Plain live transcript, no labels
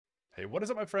Hey, what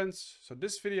is up my friends? So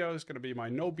this video is going to be my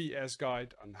no BS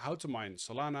guide on how to mine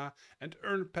Solana and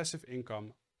earn passive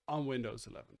income on Windows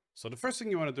 11. So the first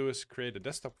thing you want to do is create a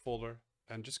desktop folder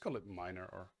and just call it miner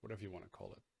or whatever you want to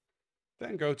call it.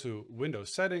 Then go to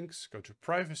Windows settings, go to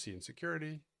privacy and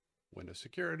security, Windows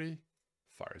security,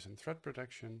 virus and threat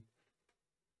protection,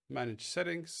 manage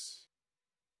settings.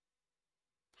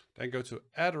 Then go to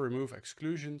add or remove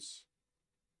exclusions.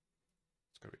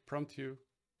 It's going to prompt you.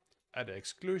 Add an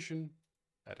exclusion,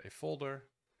 add a folder,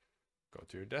 go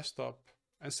to your desktop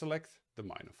and select the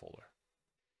miner folder.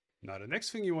 Now the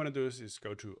next thing you want to do is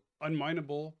go to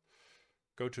unmineable,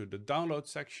 go to the download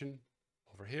section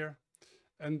over here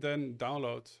and then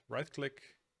download, right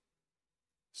click,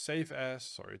 save as,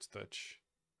 sorry it's Dutch,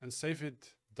 and save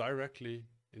it directly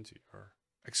into your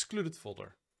excluded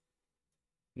folder.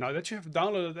 Now that you have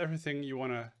downloaded everything, you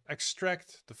want to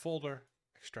extract the folder,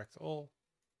 extract all.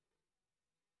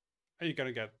 And you're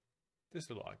going to get this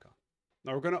little icon.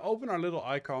 Now we're going to open our little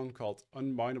icon called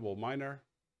Unmineable Miner.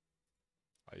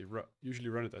 I usually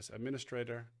run it as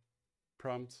administrator,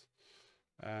 prompt,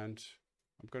 and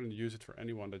I'm going to use it for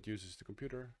anyone that uses the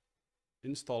computer.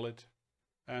 Install it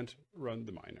and run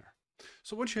the miner.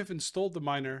 So once you have installed the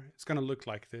miner, it's going to look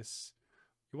like this.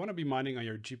 You want to be mining on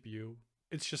your GPU.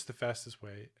 It's just the fastest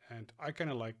way, and I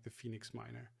kind of like the Phoenix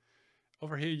miner.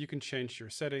 Over here you can change your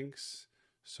settings.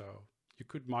 So you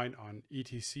could mine on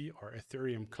ETC or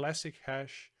Ethereum Classic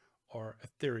hash or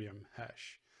Ethereum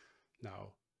hash.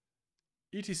 Now,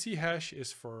 ETC hash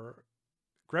is for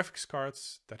graphics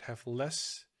cards that have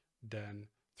less than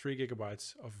 3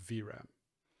 GB of VRAM.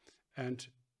 And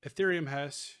Ethereum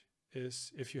hash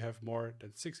is if you have more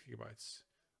than 6 GB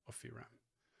of VRAM.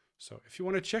 So if you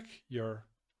want to check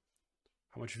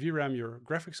how much VRAM your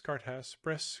graphics card has,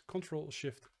 press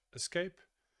Ctrl-Shift-Escape,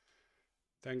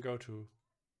 then go to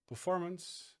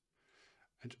Performance,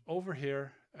 and over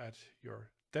here at your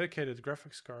dedicated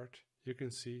graphics card you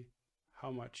can see how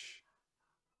much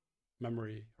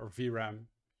memory or VRAM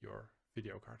your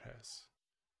video card has.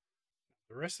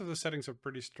 The rest of the settings are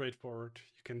pretty straightforward.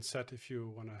 You can set if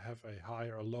you want to have a high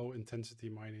or low intensity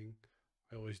mining.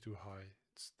 I always do high,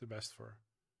 it's the best for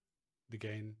the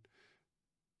gain.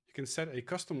 You can set a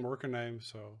custom worker name,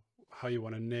 so how you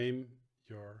want to name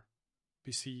your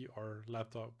PC or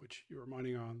laptop which you're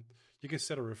mining on. You can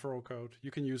set a referral code. You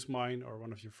can use mine or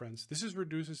one of your friends. This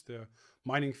reduces the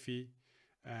mining fee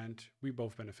and we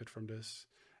both benefit from this.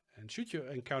 And should you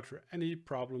encounter any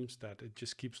problems that it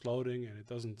just keeps loading and it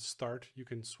doesn't start, you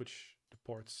can switch the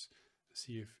ports and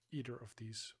see if either of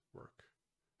these work.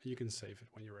 And you can save it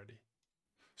when you're ready.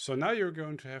 So now you're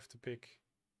going to have to pick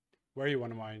where you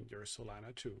want to mine your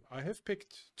Solana to. I have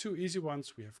picked two easy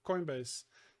ones. We have Coinbase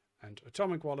and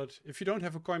Atomic Wallet. If you don't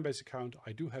have a Coinbase account,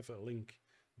 I do have a link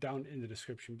down in the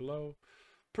description below.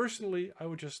 Personally, I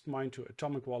would just mine to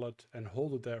Atomic Wallet and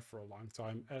hold it there for a long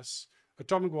time, as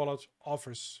Atomic Wallet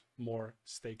offers more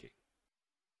staking.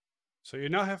 So you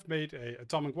now have made a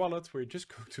Atomic Wallet. We're just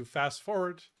going to fast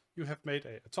forward. You have made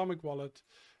a Atomic Wallet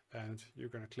and you're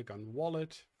going to click on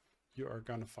Wallet. You are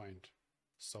going to find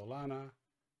Solana.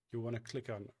 You want to click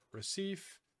on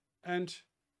Receive and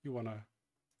you want to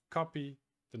copy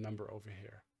the number over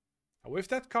here. Now with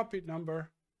that copied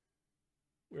number,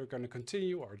 we're going to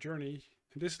continue our journey.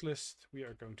 In this list, we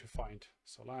are going to find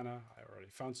Solana. I already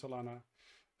found Solana.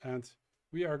 And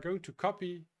we are going to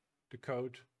copy the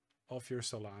code of your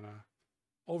Solana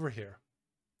over here.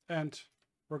 And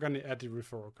we're going to add the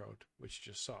referral code, which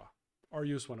you just saw, or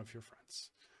use one of your friends.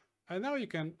 And now you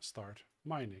can start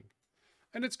mining.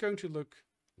 And it's going to look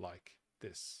like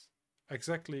this,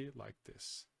 exactly like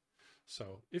this.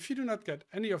 So if you do not get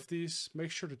any of these,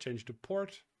 make sure to change the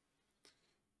port.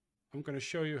 I'm going to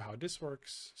show you how this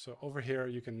works. So over here,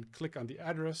 you can click on the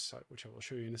address, which I will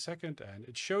show you in a second, and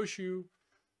it shows you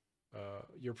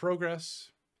your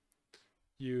progress.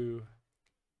 You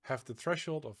have the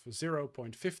threshold of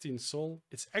 0.15 Sol.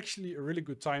 It's actually a really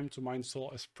good time to mine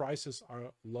Sol as prices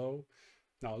are low.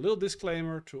 Now, a little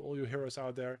disclaimer to all you heroes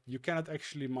out there, you cannot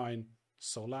actually mine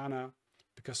Solana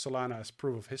because Solana is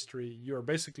proof of history. You are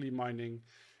basically mining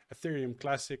Ethereum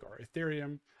Classic or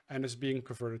Ethereum and is being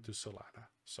converted to Solana.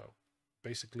 So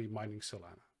basically mining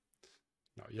Solana.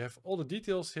 Now you have all the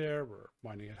details here. We're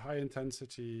mining at high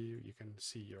intensity. You can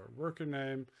see your worker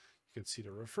name. You can see the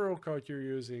referral code you're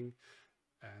using.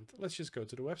 And let's just go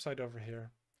to the website over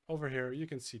here. Over here, you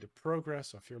can see the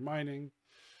progress of your mining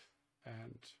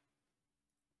and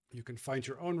you can find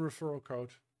your own referral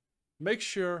code. Make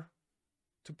sure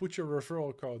to put your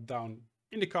referral code down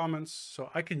in the comments so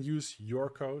I can use your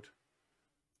code.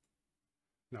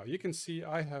 Now you can see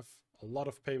I have a lot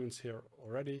of payments here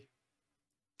already.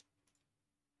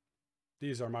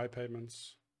 These are my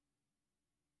payments.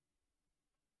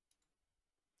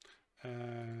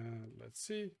 And let's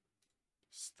see,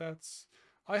 stats.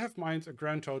 I have mined a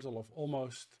grand total of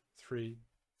almost 3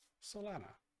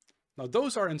 Solana. Now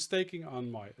those are in staking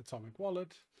on my Atomic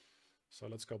wallet. So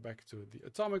let's go back to the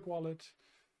Atomic wallet.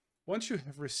 Once you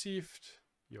have received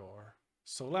your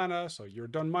Solana, so you're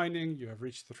done mining, you have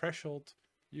reached the threshold,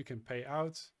 you can pay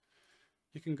out.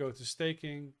 You can go to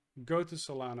staking, go to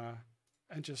Solana,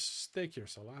 and just stake your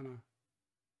Solana.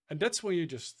 And that's when you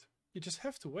just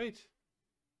have to wait.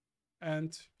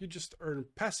 And you just earn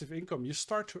passive income. You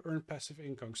start to earn passive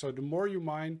income. So the more you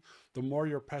mine, the more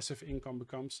your passive income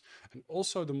becomes. And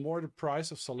also the more the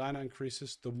price of Solana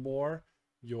increases, the more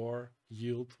your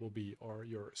yield will be, or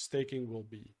your staking will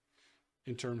be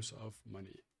in terms of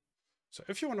money. So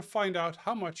if you want to find out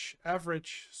how much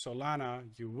average Solana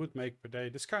you would make per day,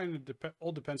 this kind of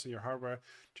all depends on your hardware.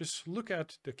 Just look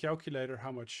at the calculator,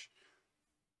 how much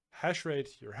hash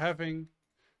rate you're having.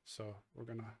 So we're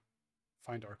going to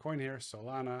find our coin here,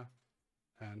 Solana,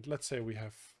 and let's say we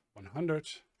have 100.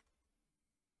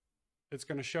 It's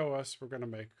going to show us we're going to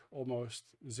make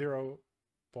almost 0.05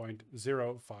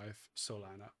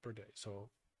 Solana per day. So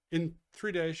in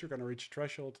 3 days, you're going to reach a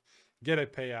threshold, get a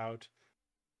payout,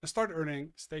 and start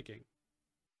earning staking.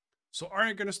 So are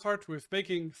you going to start with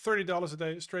making $30 a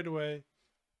day straight away?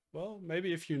 Well,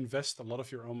 maybe if you invest a lot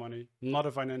of your own money. Not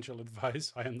a financial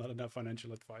advice. I am not a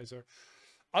financial advisor.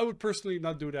 I would personally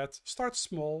not do that. Start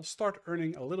small, start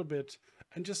earning a little bit,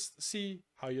 and just see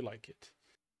how you like it.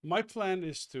 My plan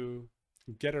is to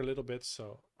get a little bit,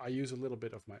 so I use a little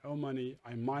bit of my own money,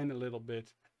 I mine a little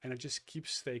bit, and I just keep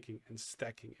staking and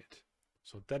stacking it.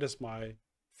 So that is my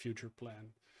future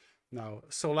plan. Now,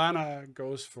 Solana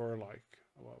goes for like,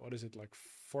 what is it, like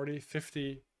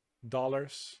 $40,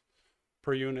 $50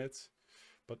 per unit,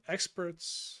 but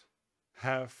experts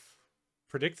have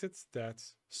predicted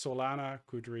that Solana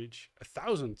could reach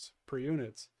 1,000 per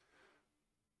unit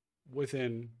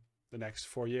within the next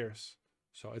 4 years.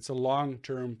 So it's a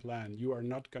long-term plan. You are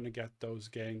not going to get those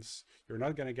gains. You're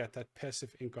not going to get that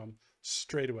passive income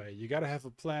straight away. You got to have a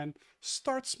plan.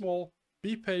 Start small,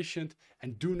 be patient,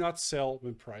 and do not sell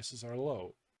when prices are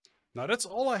low. Now that's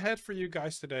all I had for you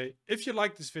guys today. If you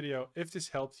liked this video, if this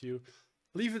helped you,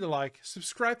 leave it a like,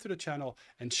 subscribe to the channel,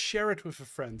 and share it with a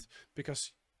friend,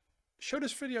 because show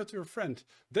this video to a friend.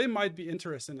 They might be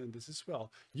interested in this as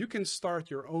well. You can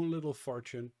start your own little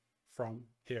fortune from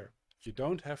here. You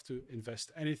don't have to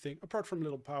invest anything apart from a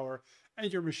little power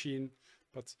and your machine,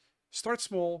 but start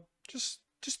small. Just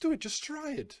do it. Just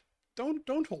try it.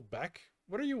 Don't hold back.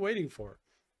 What are you waiting for?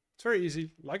 It's very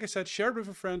easy. Like I said, share it with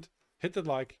a friend, hit that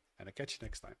like, and I'll catch you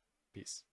next time. Peace.